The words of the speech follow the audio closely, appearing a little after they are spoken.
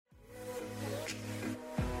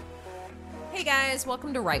Hey guys,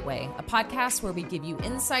 welcome to Right Way, a podcast where we give you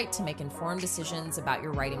insight to make informed decisions about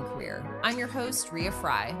your writing career. I'm your host, Ria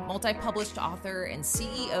Fry, multi-published author and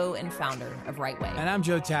CEO and founder of Right Way. And I'm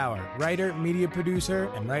Joe Tower, writer, media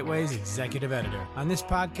producer, and Right Way's executive editor. On this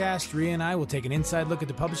podcast, Ria and I will take an inside look at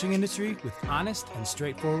the publishing industry with honest and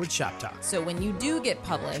straightforward shop talk. So when you do get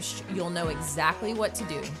published, you'll know exactly what to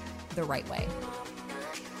do the right way.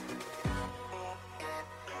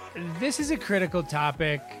 This is a critical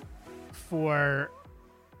topic for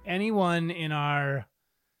anyone in our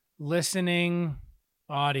listening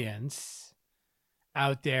audience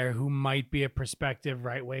out there who might be a prospective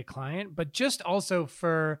Right Way client, but just also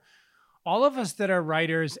for all of us that are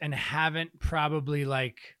writers and haven't probably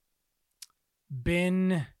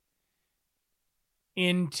been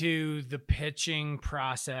into the pitching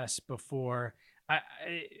process before.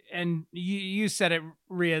 And you said it,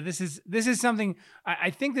 Ria, this is something,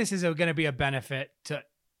 I think this is going to be a benefit to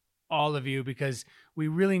all of you because we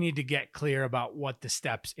really need to get clear about what the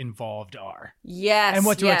steps involved are. Yes. And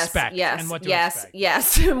what to expect. Yes. And what to expect.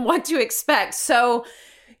 Yes. And what to expect. So,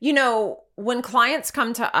 when clients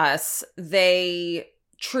come to us, they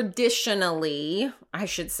traditionally, I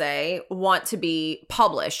should say, want to be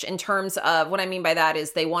published. In terms of what I mean by that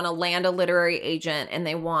is they want to land a literary agent and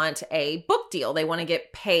they want a book deal. They want to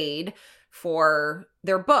get paid for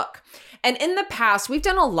their book. And in the past, we've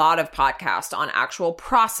done a lot of podcasts on actual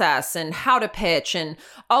process and how to pitch and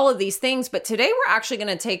all of these things. But today we're actually going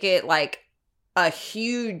to take it like a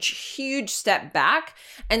huge step back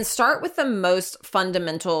and start with the most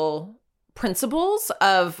fundamental principles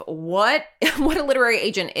of what a literary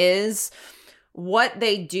agent is, what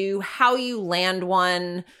they do, how you land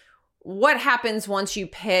one, what happens once you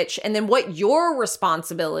pitch, and then what your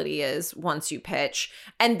responsibility is once you pitch,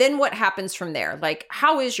 and then what happens from there. Like,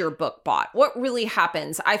 how is your book bought? What really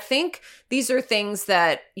happens? I think these are things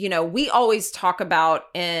that, we always talk about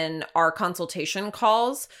in our consultation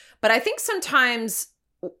calls, but I think sometimes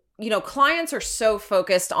clients are so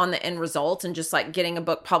focused on the end result and just like getting a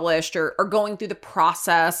book published or going through the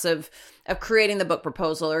process of creating the book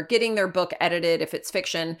proposal or getting their book edited if it's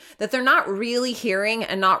fiction, that they're not really hearing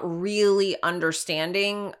and not really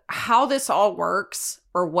understanding how this all works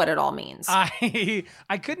or what it all means.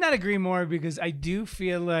 I could not agree more because I do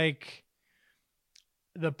feel like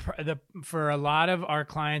for a lot of our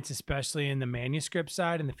clients, especially in the manuscript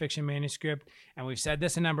side and the fiction manuscript, and we've said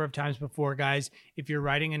this a number of times before, guys, if you're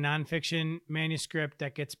writing a nonfiction manuscript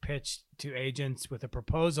that gets pitched to agents with a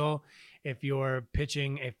proposal, if you're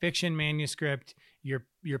pitching a fiction manuscript,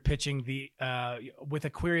 you're pitching with a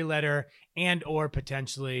query letter and or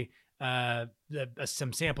potentially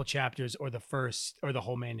some sample chapters or the first or the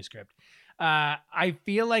whole manuscript. I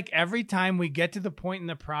feel like every time we get to the point in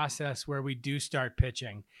the process where we do start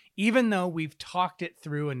pitching, even though we've talked it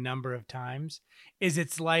through a number of times,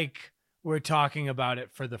 it's like we're talking about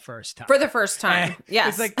it for the first time. For the first time, yes.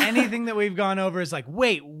 It's like anything that we've gone over is like,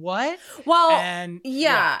 wait, what? Well,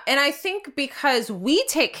 yeah. And I think because we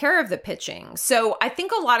take care of the pitching. So I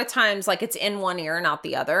think a lot of times like it's in one ear and out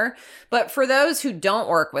the other. But for those who don't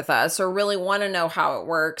work with us or really want to know how it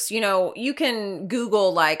works, you can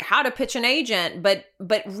Google like how to pitch an agent, but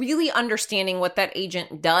really understanding what that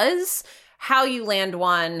agent does, how you land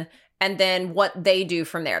one, and then what they do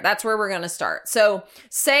from there. That's where we're going to start. So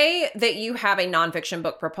say that you have a nonfiction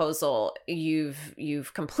book proposal.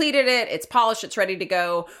 You've completed it. It's polished. It's ready to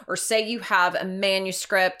go. Or say you have a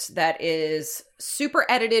manuscript that is super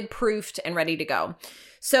edited, proofed, and ready to go.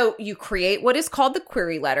 So you create what is called the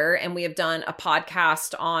query letter. And we have done a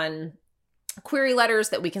podcast on query letters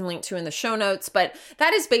that we can link to in the show notes, but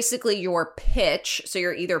that is basically your pitch. So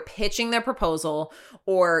you're either pitching the proposal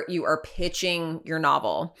or you are pitching your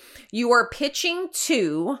novel. You are pitching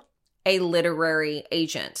to a literary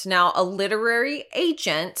agent. Now, a literary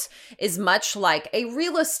agent is much like a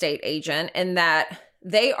real estate agent in that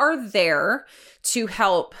they are there to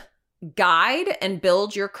help guide and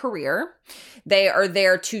build your career. They are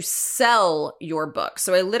there to sell your book.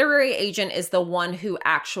 So a literary agent is the one who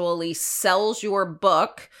actually sells your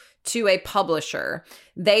book to a publisher.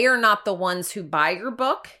 They are not the ones who buy your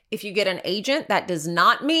book. If you get an agent, that does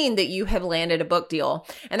not mean that you have landed a book deal.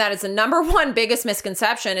 And that is the number one biggest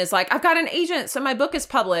misconception is like, I've got an agent, so my book is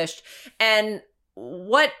published. And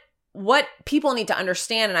what people need to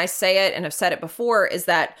understand, and I say it and have said it before, is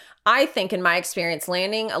that I think in my experience,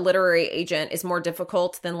 landing a literary agent is more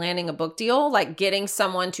difficult than landing a book deal. Like getting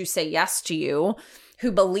someone to say yes to you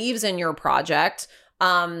who believes in your project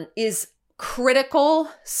is critical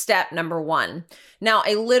step number one. Now,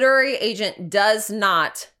 a literary agent does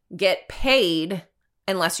not get paid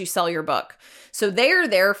unless you sell your book. So they are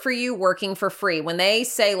there for you working for free. When they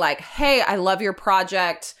say like, hey, I love your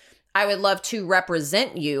project, I would love to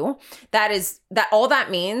represent you, that all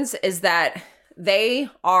that means is that they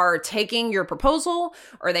are taking your proposal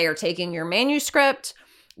or they are taking your manuscript.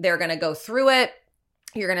 They're going to go through it.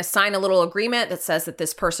 You're going to sign a little agreement that says that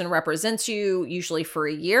this person represents you, usually for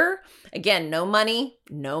a year. Again, no money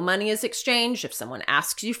is exchanged. If someone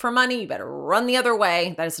asks you for money, you better run the other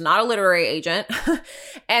way. That is not a literary agent.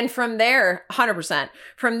 And from there, 100%,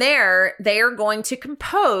 from there, they are going to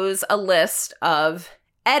compose a list of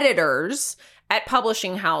editors at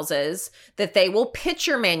publishing houses that they will pitch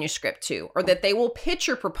your manuscript to, or that they will pitch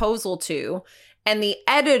your proposal to. And the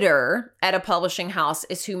editor at a publishing house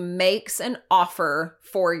is who makes an offer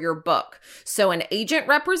for your book. So an agent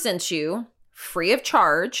represents you free of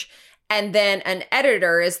charge, and then an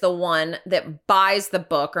editor is the one that buys the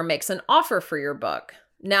book or makes an offer for your book.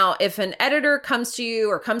 Now, if an editor comes to you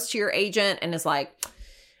or comes to your agent and is like,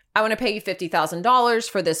 I want to pay you $50,000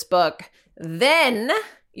 for this book, then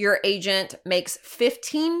your agent makes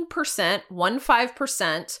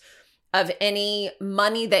 15% of any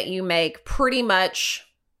money that you make pretty much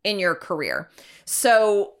in your career.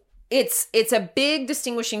 So it's a big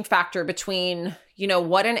distinguishing factor between,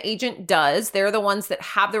 what an agent does. They're the ones that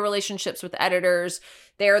have the relationships with editors.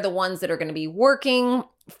 They're the ones that are going to be working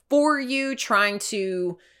for you, trying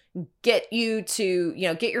to get you to,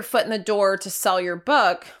 get your foot in the door to sell your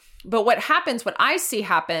book. But what I see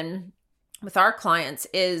happen with our clients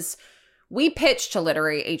is we pitch to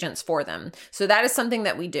literary agents for them. So that is something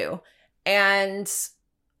that we do. And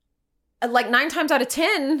like 9 times out of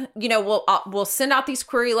 10, we'll send out these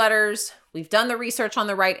query letters. We've done the research on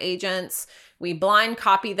the right agents. We blind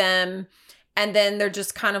copy them. And then they're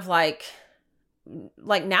just kind of like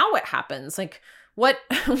now what happens? Like,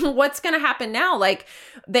 what's going to happen now? Like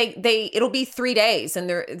it'll be 3 days and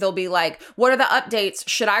they'll be like, what are the updates?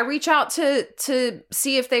 Should I reach out to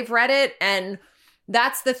see if they've read it? And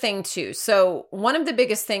that's the thing too. So one of the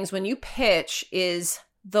biggest things when you pitch is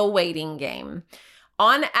the waiting game.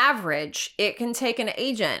 On average, it can take an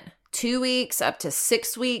agent 2 weeks up to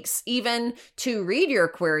 6 weeks even to read your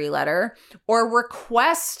query letter or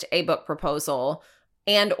request a book proposal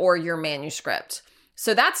and or your manuscript.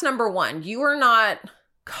 So that's number one. You are not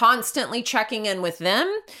constantly checking in with them.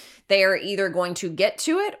 They are either going to get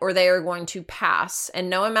to it or they are going to pass.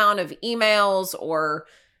 And no amount of emails or,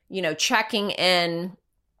 checking in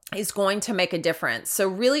is going to make a difference. So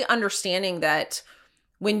really understanding that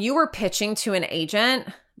when you are pitching to an agent,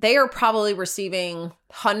 they are probably receiving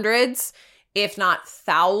hundreds, if not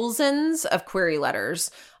thousands of query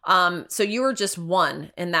letters. So you are just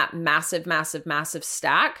one in that massive, massive, massive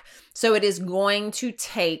stack. So it is going to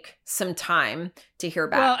take some time to hear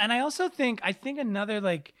back. Well, and I also think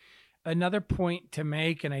another point to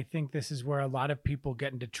make, and I think this is where a lot of people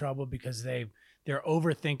get into trouble because they're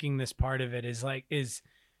overthinking this part of it,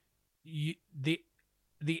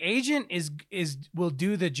 the agent will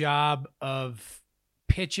do the job of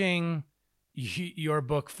pitching your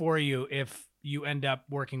book for you if you end up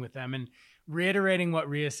working with them. And reiterating what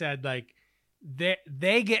Ria said, like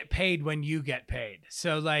they get paid when you get paid.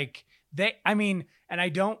 So like there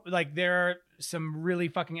are some really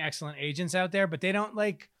fucking excellent agents out there, but they don't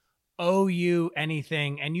like owe you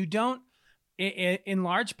anything. And you don't, in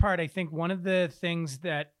large part, I think one of the things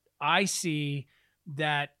that I see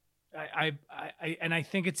that I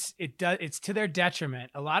think it's to their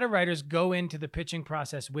detriment. A lot of writers go into the pitching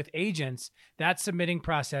process with agents, that submitting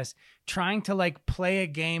process, trying to like play a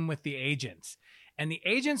game with the agents. And the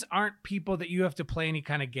agents aren't people that you have to play any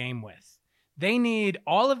kind of game with. They need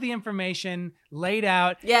all of the information laid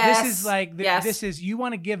out. Yes. This is, you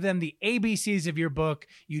want to give them the ABCs of your book.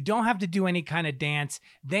 You don't have to do any kind of dance.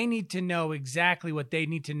 They need to know exactly what they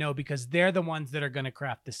need to know because they're the ones that are going to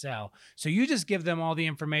craft the sell. So you just give them all the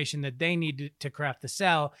information that they need to craft the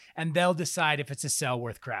sell, and they'll decide if it's a sell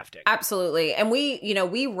worth crafting. Absolutely. And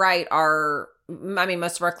we write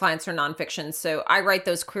most of our clients are nonfiction. So I write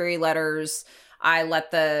those query letters. I let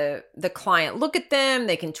the client look at them.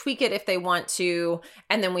 They can tweak it if they want to,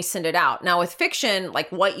 and then we send it out. Now with fiction,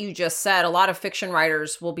 like what you just said, a lot of fiction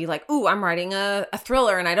writers will be like, ooh, I'm writing a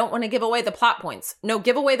thriller and I don't want to give away the plot points. No,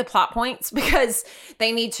 give away the plot points because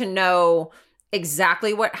they need to know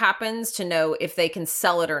exactly what happens to know if they can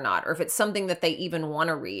sell it or not, or if it's something that they even want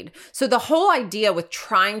to read. So the whole idea with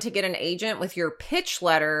trying to get an agent with your pitch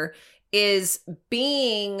letter is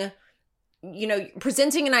being,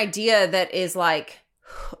 presenting an idea that is like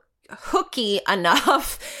hooky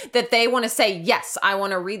enough that they want to say, yes, I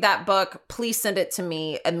want to read that book. Please send it to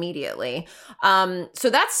me immediately. So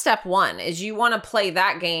that's step one, is you want to play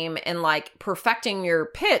that game and like perfecting your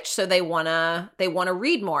pitch. So they want to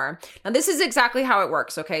read more. Now, this is exactly how it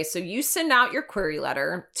works. Okay. So you send out your query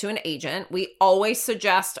letter to an agent. We always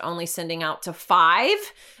suggest only sending out to 5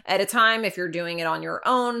 at a time if you're doing it on your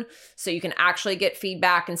own, so you can actually get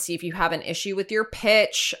feedback and see if you have an issue with your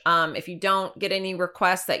pitch. If you don't get any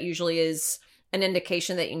requests, that usually is an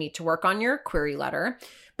indication that you need to work on your query letter.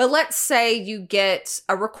 But let's say you get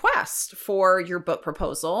a request for your book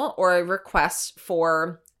proposal or a request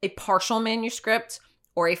for a partial manuscript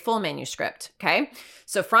or a full manuscript. Okay.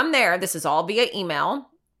 So from there, this is all via email.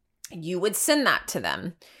 You would send that to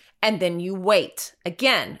them. And then you wait.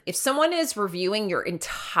 Again, if someone is reviewing your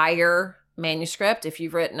entire manuscript, if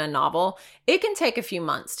you've written a novel, it can take a few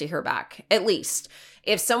months to hear back, at least.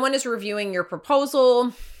 If someone is reviewing your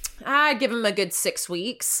proposal, I'd give them a good 6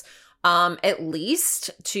 weeks, at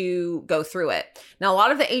least, to go through it. Now, a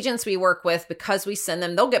lot of the agents we work with, because we send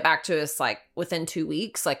them, they'll get back to us like within 2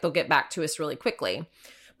 weeks, like they'll get back to us really quickly.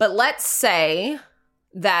 But let's say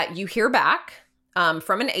that you hear back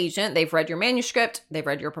from an agent, they've read your manuscript, they've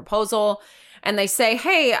read your proposal, and they say,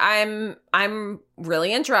 hey, I'm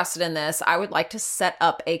really interested in this. I would like to set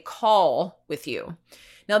up a call with you.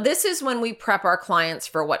 Now, this is when we prep our clients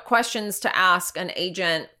for what questions to ask an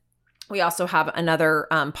agent. We also have another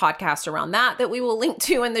podcast around that we will link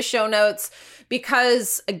to in the show notes,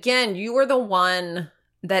 because again, you are the one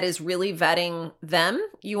that is really vetting them.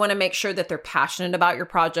 You want to make sure that they're passionate about your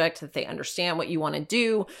project, that they understand what you want to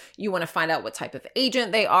do. You want to find out what type of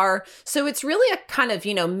agent they are. So it's really a kind of,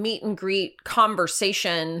 meet and greet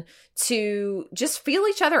conversation to just feel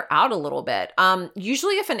each other out a little bit.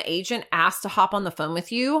 Usually if an agent asks to hop on the phone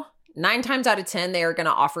with you, 9 times out of 10, they are going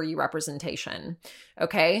to offer you representation.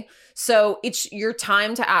 Okay. So it's your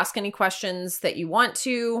time to ask any questions that you want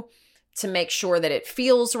to make sure that it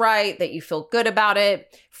feels right, that you feel good about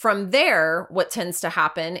it. From there, what tends to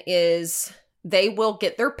happen is they will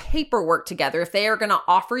get their paperwork together. If they are going to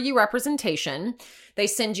offer you representation, they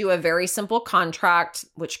send you a very simple contract,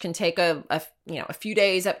 which can take a few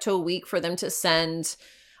days up to a week for them to send.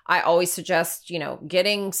 I always suggest,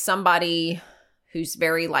 getting somebody who's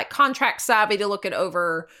very like contract savvy to look it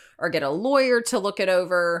over, or get a lawyer to look it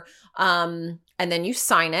over. And then you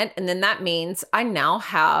sign it. And then that means I now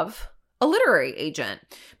have a literary agent.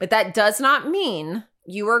 But that does not mean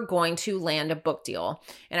you are going to land a book deal.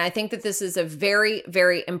 And I think that this is a very,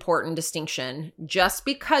 very important distinction. Just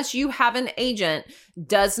because you have an agent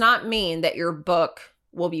does not mean that your book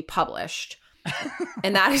will be published.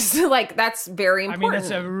 And that is that's very important. I mean,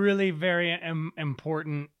 that's a really very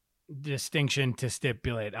important distinction to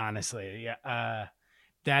stipulate, honestly. Yeah,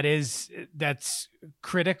 that's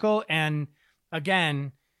critical. And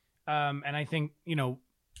again, and I think,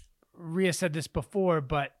 Ria said this before,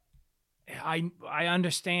 but I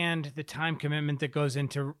understand the time commitment that goes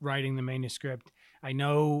into writing the manuscript. I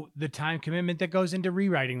know the time commitment that goes into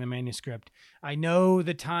rewriting the manuscript. I know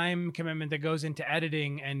the time commitment that goes into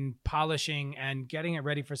editing and polishing and getting it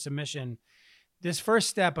ready for submission. This first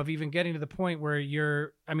step of even getting to the point where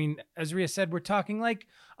as Ria said, we're talking like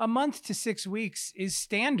a month to 6 weeks is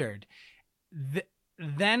standard.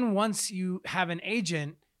 Then once you have an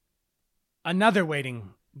agent, another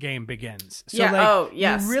waiting game begins. So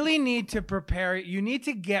yes. You really need to prepare. You need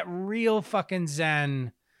to get real fucking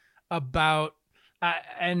zen about,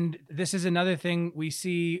 and this is another thing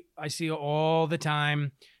I see all the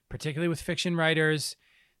time, particularly with fiction writers.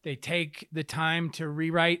 They take the time to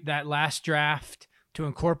rewrite that last draft, to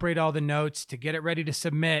incorporate all the notes, to get it ready to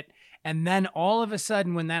submit. And then all of a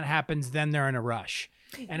sudden when that happens, then they're in a rush.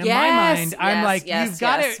 And in my mind, I'm like,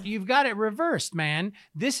 you've got it reversed, man.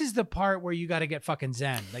 This is the part where you got to get fucking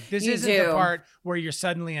zen. Like this isn't the part where you're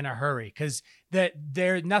suddenly in a hurry, because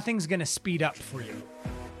nothing's going to speed up for you.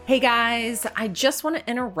 Hey guys, I just want to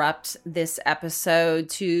interrupt this episode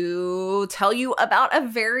to tell you about a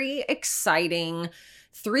very exciting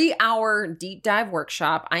 3-hour deep dive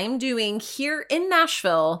workshop I am doing here in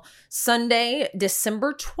Nashville, Sunday,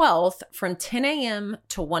 December 12th from 10 a.m.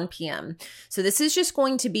 to 1 p.m. So this is just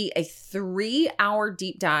going to be a 3-hour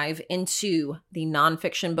deep dive into the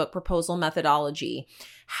nonfiction book proposal methodology,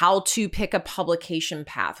 how to pick a publication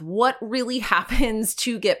path, what really happens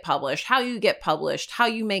to get published, how you get published, how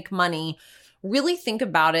you make money. Really think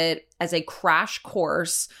about it as a crash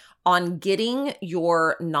course on getting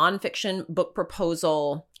your nonfiction book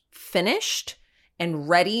proposal finished and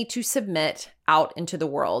ready to submit out into the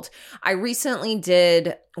world. I recently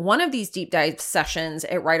did one of these deep dive sessions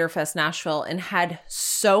at WriterFest Nashville and had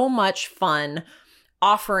so much fun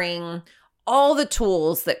offering all the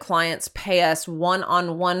tools that clients pay us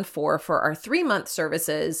one-on-one for our 3-month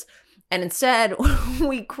services. And instead,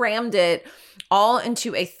 we crammed it all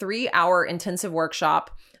into a 3-hour intensive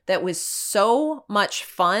workshop that was so much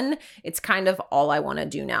fun. It's kind of all I want to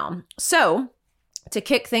do now. So to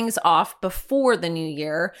kick things off before the new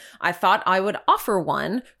year, I thought I would offer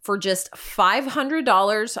one for just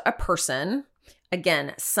 $500 a person.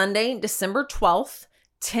 Again, Sunday, December 12th,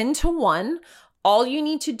 10 to 1. All you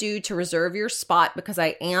need to do to reserve your spot, because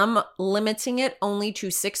I am limiting it only to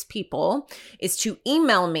 6 people, is to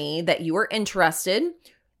email me that you are interested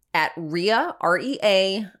at Ria,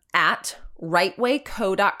 R-E-A, at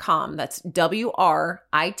writewayco.com. That's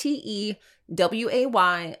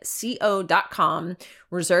WRITEWAYCO.com.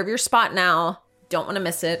 Reserve your spot now. Don't want to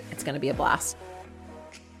miss it. It's going to be a blast.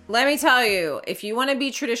 Let me tell you, if you want to be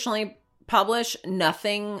traditionally published,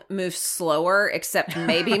 nothing moves slower except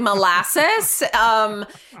maybe molasses. The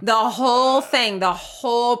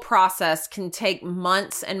whole process can take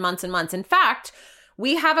months and months and months. In fact,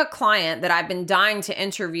 we have a client that I've been dying to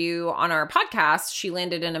interview on our podcast. She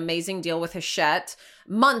landed an amazing deal with Hachette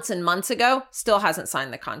months and months ago, still hasn't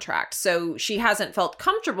signed the contract. So she hasn't felt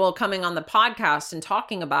comfortable coming on the podcast and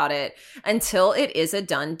talking about it until it is a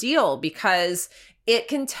done deal, because it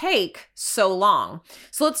can take so long.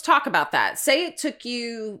 So let's talk about that. Say it took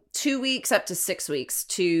you 2 weeks up to 6 weeks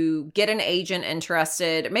to get an agent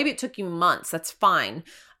interested. Maybe it took you months. That's fine.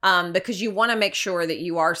 Because you want to make sure that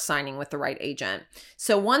you are signing with the right agent.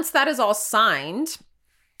 So once that is all signed,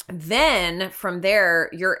 then from there,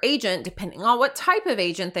 your agent, depending on what type of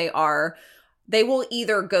agent they are, they will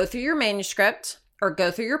either go through your manuscript or go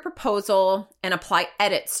through your proposal and apply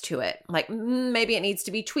edits to it. Like maybe it needs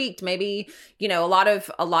to be tweaked. Maybe, a lot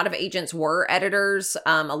of agents were editors.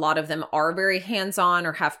 A lot of them are very hands-on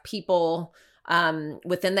or have people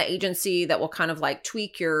within the agency that will kind of like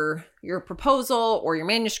tweak your proposal or your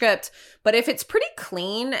manuscript. But if it's pretty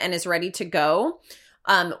clean and is ready to go,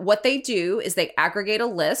 what they do is they aggregate a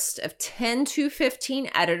list of 10 to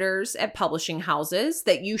 15 editors at publishing houses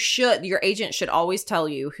that your agent should always tell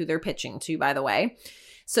you who they're pitching to, by the way.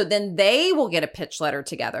 So then they will get a pitch letter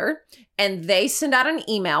together and they send out an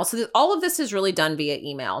email. So all of this is really done via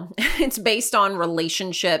email. It's based on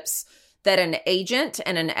relationships that an agent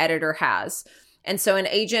and an editor has. And so an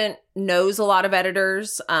agent knows a lot of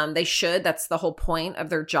editors. They should. That's the whole point of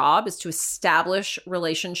their job, is to establish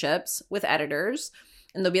relationships with editors.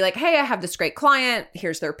 And they'll be like, hey, I have this great client.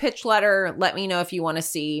 Here's their pitch letter. Let me know if you want to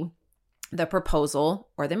see the proposal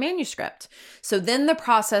or the manuscript. So then the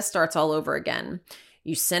process starts all over again.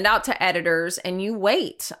 You send out to editors and you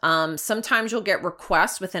wait. Sometimes you'll get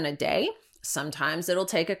requests within a day. Sometimes it'll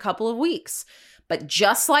take a couple of weeks. But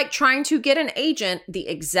just like trying to get an agent, the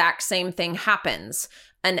exact same thing happens.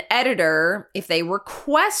 An editor, if they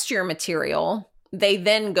request your material, they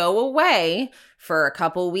then go away for a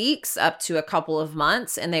couple weeks up to a couple of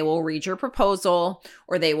months, and they will read your proposal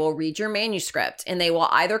or they will read your manuscript, and they will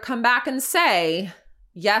either come back and say,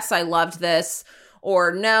 yes, I loved this,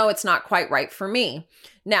 or no, it's not quite right for me.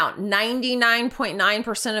 Now,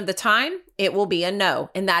 99.9% of the time, it will be a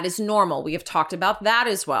no, and that is normal. We have talked about that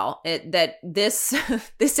as well, that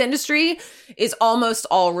this industry is almost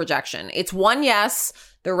all rejection. It's one yes,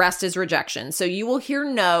 the rest is rejection. So you will hear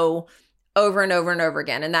no over and over and over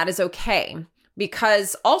again, and that is okay.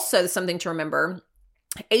 Because also something to remember,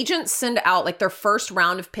 agents send out like their first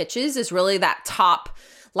round of pitches is really that top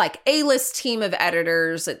like A-list team of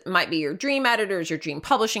editors. It might be your dream editors, your dream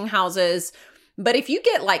publishing houses. But if you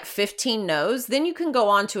get like 15 no's, then you can go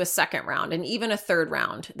on to a second round and even a third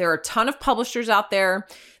round. There are a ton of publishers out there.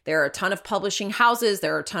 There are a ton of publishing houses.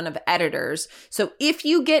 There are a ton of editors. So if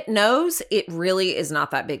you get no's, it really is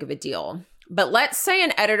not that big of a deal. But let's say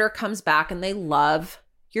an editor comes back and they love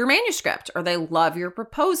your manuscript or they love your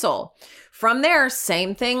proposal. From there,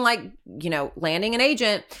 same thing like, landing an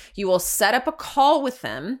agent, you will set up a call with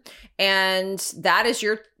them, and that is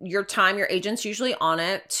your time. Your agent's usually on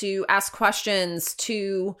it to ask questions,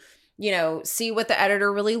 to, see what the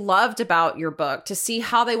editor really loved about your book, to see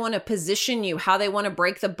how they want to position you, how they want to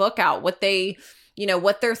break the book out, what they,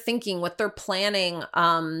 what they're thinking, what they're planning.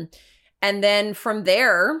 And then from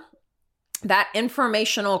there, that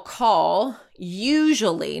informational call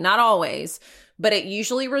usually, not always, but it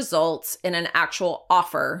usually results in an actual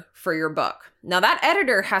offer for your book. Now, that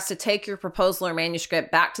editor has to take your proposal or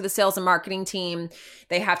manuscript back to the sales and marketing team.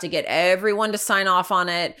 They have to get everyone to sign off on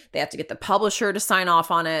it. They have to get the publisher to sign off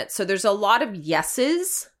on it. So there's a lot of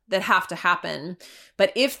yeses that have to happen.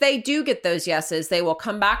 But if they do get those yeses, they will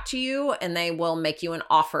come back to you and they will make you an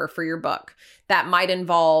offer for your book. That might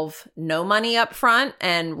involve no money up front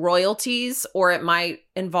and royalties, or it might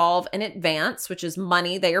involve an advance, which is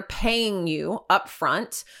money they are paying you up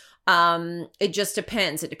front. It just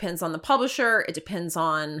depends. It depends on the publisher. It depends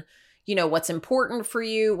on, what's important for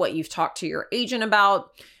you, what you've talked to your agent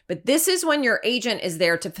about. But this is when your agent is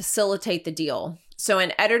there to facilitate the deal. So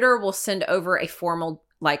an editor will send over a formal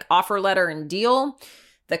offer letter and deal.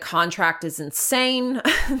 The contract is insane.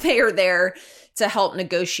 They are there to help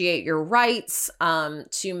negotiate your rights,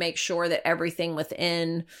 to make sure that everything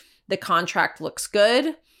within the contract looks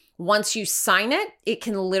good. Once you sign it, it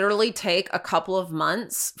can literally take a couple of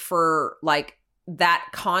months for that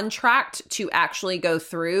contract to actually go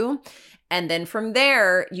through. And then from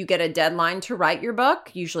there, you get a deadline to write your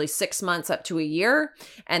book, usually 6 months up to a year.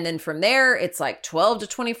 And then from there, it's 12 to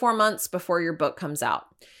 24 months before your book comes out.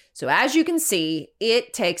 So as you can see,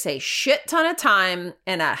 it takes a shit ton of time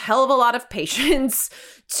and a hell of a lot of patience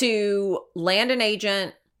to land an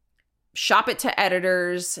agent, shop it to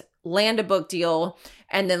editors, land a book deal,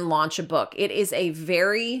 and then launch a book. It is a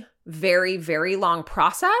very, very, very long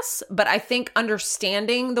process, but I think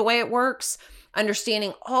understanding the way it works,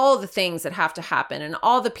 understanding all the things that have to happen and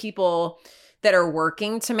all the people that are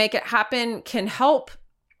working to make it happen can help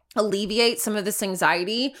alleviate some of this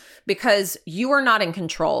anxiety, because you are not in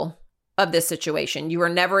control of this situation. You are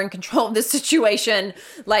never in control of this situation.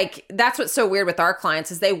 That's what's so weird with our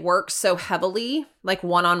clients is they work so heavily,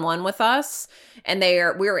 one-on-one with us, and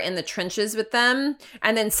we're in the trenches with them.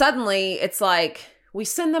 And then suddenly it's we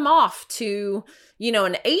send them off to,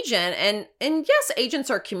 an agent, and yes, agents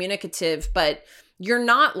are communicative, but you're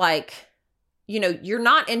not you're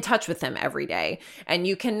not in touch with them every day, and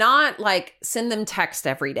you cannot send them text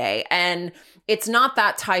every day. And it's not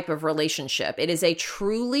that type of relationship. It is a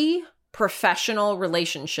truly professional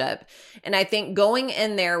relationship. And I think going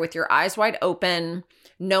in there with your eyes wide open,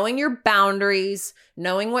 knowing your boundaries,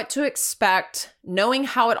 knowing what to expect, knowing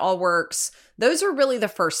how it all works, those are really the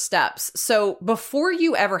first steps. So before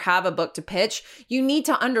you ever have a book to pitch, you need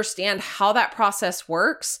to understand how that process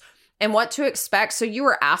works and what to expect, so you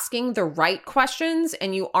are asking the right questions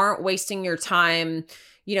and you aren't wasting your time,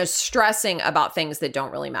 stressing about things that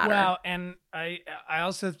don't really matter. Well, and I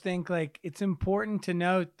also think it's important to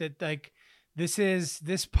note that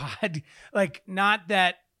this pod, not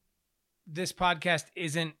that this podcast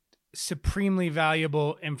isn't supremely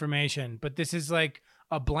valuable information, but this is a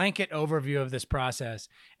blanket overview of this process.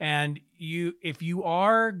 And if you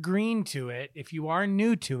are green to it, if you are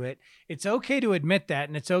new to it, it's okay to admit that,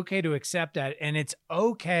 and it's okay to accept that. And it's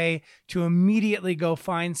okay to immediately go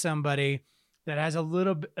find somebody that has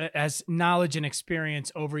as knowledge and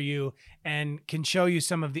experience over you and can show you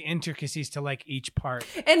some of the intricacies to each part.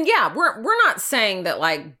 And yeah, we're not saying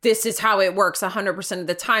that this is how it works 100% of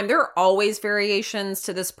the time. There are always variations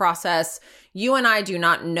to this process. You and I do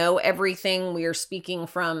not know everything. We are speaking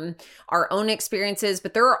from our own experiences,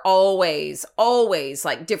 but there are always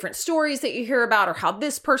different stories that you hear about, or how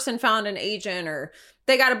this person found an agent, or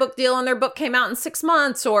they got a book deal and their book came out in 6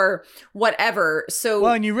 months, or whatever. So,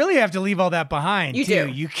 well, and you really have to leave all that behind. You too.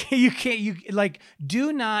 do. You can't.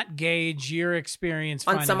 Do not gauge your experience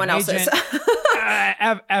on someone else's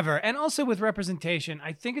ever. And also with representation,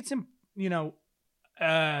 I think it's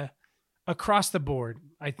across the board.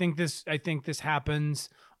 I think this happens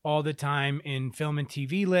all the time in film and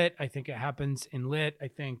TV lit. I think it happens in lit. I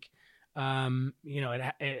think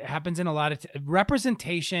it happens in a lot of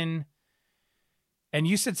representation. And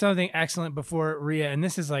you said something excellent before, Rhea, and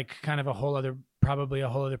this is kind of probably a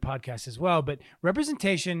whole other podcast as well, but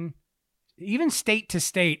representation, even state to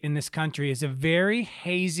state in this country, is a very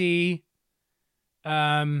hazy,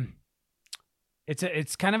 it's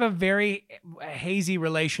kind of a very hazy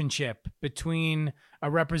relationship between a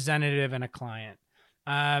representative and a client.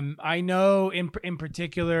 I know in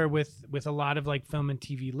particular with a lot of film and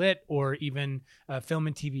TV lit, or even film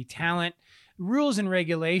and TV talent, rules and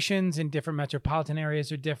regulations in different metropolitan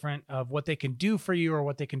areas are different of what they can do for you or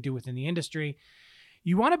what they can do within the industry.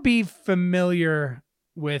 You want to be familiar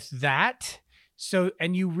with that. So,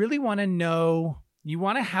 and you really want to know, you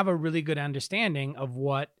want to have a really good understanding of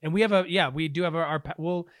what, and we do have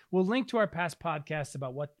we'll link to our past podcasts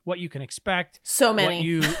about what you can expect. So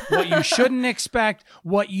many. What you shouldn't expect,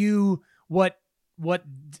 what a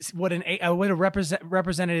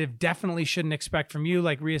representative definitely shouldn't expect from you.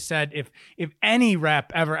 Like Rhea said, if any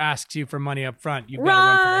rep ever asks you for money up front, you've got to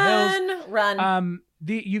run for the hills. Run.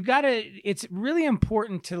 It's really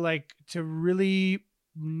important to really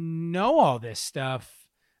know all this stuff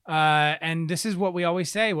And this is what we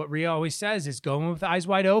always say. What Rhea always says is going with eyes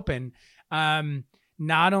wide open.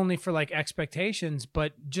 Not only for like expectations,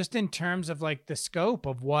 but just in terms of like the scope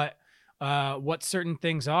of what certain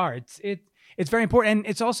things are. It's very important. And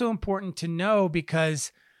it's also important to know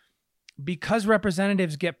because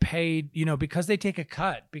representatives get paid, because they take a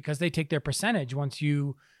cut, because they take their percentage once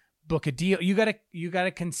you book a deal, you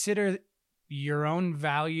gotta consider your own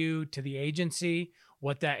value to the agency,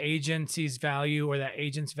 what that agency's value or that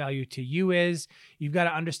agent's value to you is. You've got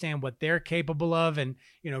to understand what they're capable of. And,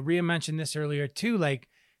 Rhea mentioned this earlier too, like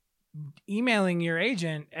emailing your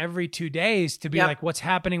agent every 2 days to be like, what's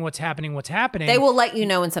happening? They will let you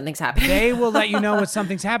know when something's happening. They will let you know when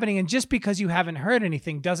something's happening. And just because you haven't heard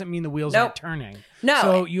anything doesn't mean the wheels aren't turning. No.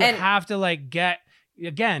 So you have to like get,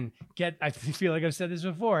 I feel like I've said this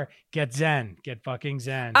before, get fucking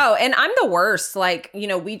zen. Oh, and I'm the worst. Like,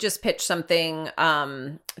 we just pitched something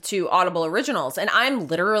to Audible Originals, and I'm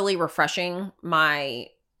literally refreshing my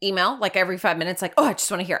email like every 5 minutes, like, oh, I just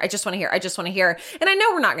want to hear. And I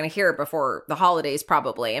know we're not going to hear it before the holidays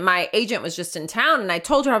probably. And my agent was just in town, and I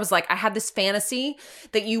told her, I was like, I had this fantasy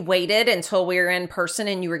that you waited until we were in person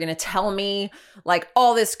and you were going to tell me like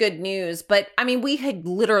all this good news. But I mean, we had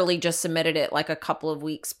literally just submitted it like a couple of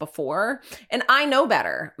weeks before, and I know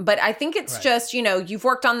better. But I think it's just, you've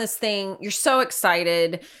worked on this thing. You're so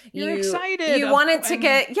excited. You're excited. You want it to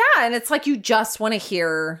get, and it's like, you just want to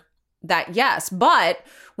hear that yes. But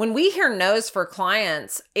when we hear no's for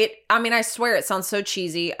clients, I swear it sounds so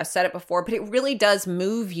cheesy. I've said it before, but it really does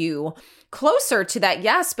move you closer to that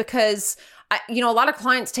yes, because a lot of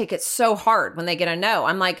clients take it so hard when they get a no.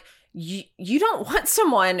 I'm like, you don't want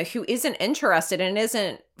someone who isn't interested and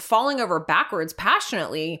isn't falling over backwards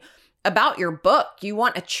passionately about your book. You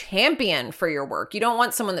want a champion for your work. You don't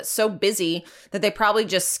want someone that's so busy that they probably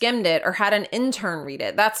just skimmed it or had an intern read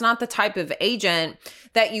it. That's not the type of agent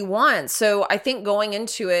that you want. So I think going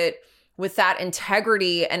into it with that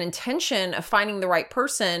integrity and intention of finding the right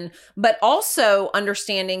person, but also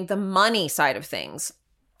understanding the money side of things.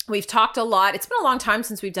 We've talked a lot. It's been a long time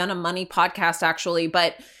since we've done a money podcast actually,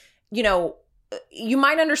 but you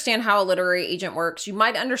might understand how a literary agent works. You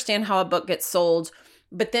might understand how a book gets sold.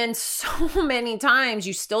 But then so many times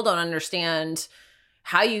you still don't understand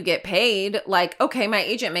how you get paid. Like, okay, my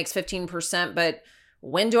agent makes 15%, but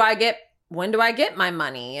when do I get my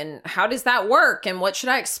money? And how does that work? And what should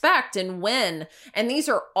I expect? And when? And these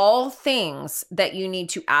are all things that you need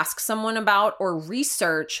to ask someone about or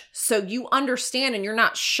research so you understand and you're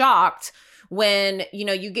not shocked when,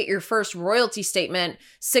 you get your first royalty statement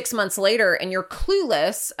 6 months later and you're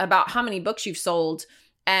clueless about how many books you've sold,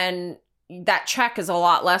 and that check is a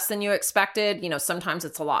lot less than you expected. Sometimes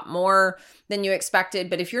it's a lot more than you expected.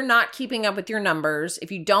 But if you're not keeping up with your numbers,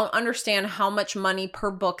 if you don't understand how much money per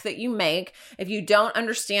book that you make, if you don't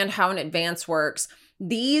understand how an advance works,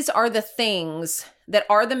 these are the things that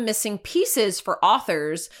are the missing pieces for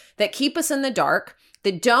authors that keep us in the dark,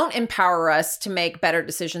 that don't empower us to make better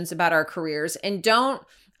decisions about our careers, and don't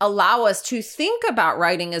allow us to think about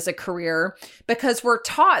writing as a career because we're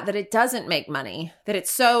taught that it doesn't make money, that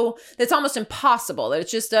that's almost impossible, that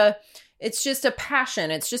it's just a passion.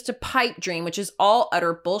 It's just a pipe dream, which is all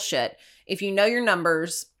utter bullshit. If you know your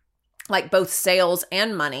numbers, like both sales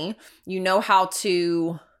and money, you know how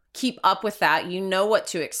to keep up with that. You know what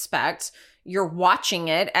to expect. You're watching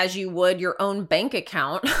it as you would your own bank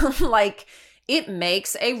account. Like, it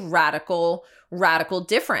makes a radical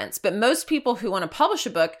difference. But most people who want to publish a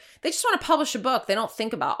book, they just want to publish a book. They don't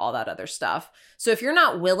think about all that other stuff. So if you're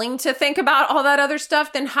not willing to think about all that other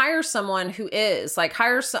stuff, then hire someone who is. Like,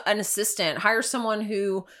 hire an assistant, hire someone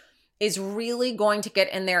who is really going to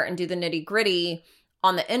get in there and do the nitty gritty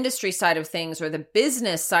on the industry side of things or the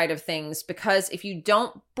business side of things. Because if you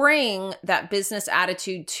don't bring that business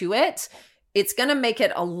attitude to it, it's going to make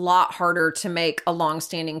it a lot harder to make a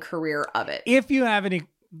long-standing career of it. If you have any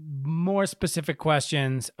more specific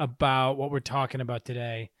questions about what we're talking about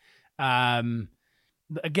today,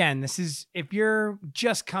 again, this is, if you're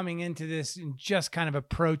just coming into this and just kind of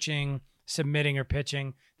approaching submitting or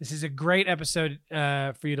pitching, this is a great episode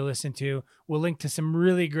for you to listen to. We'll link to some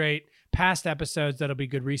really great past episodes that'll be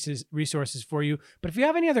good resources for you. But if you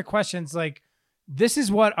have any other questions, like, this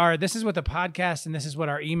is what the podcast and this is what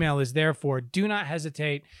our email is there for. Do not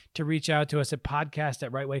hesitate to reach out to us at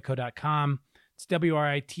podcast@writewayco.com. It's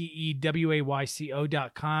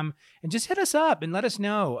WRITEWAYCO.com. And just hit us up and let us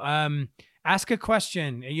know. Ask a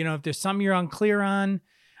question. If there's something you're unclear on,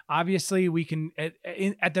 obviously we can,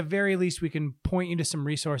 at the very least, we can point you to some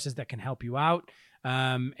resources that can help you out.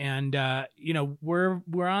 We're on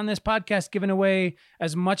this podcast giving away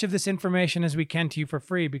as much of this information as we can to you for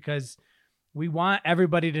free, because We want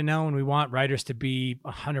everybody to know, and we want writers to be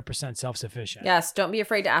 100% self-sufficient. Yes, don't be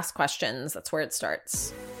afraid to ask questions. That's where it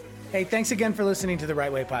starts. Hey, thanks again for listening to the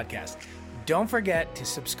Right Way podcast. Don't forget to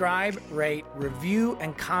subscribe, rate, review,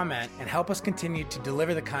 and comment, and help us continue to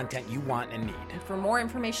deliver the content you want and need. And for more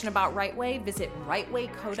information about Right Way, visit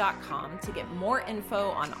rightwayco.com to get more info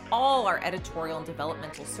on all our editorial and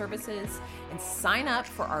developmental services, and sign up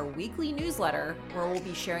for our weekly newsletter, where we'll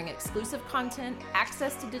be sharing exclusive content,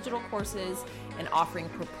 access to digital courses, and offering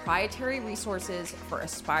proprietary resources for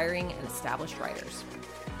aspiring and established writers.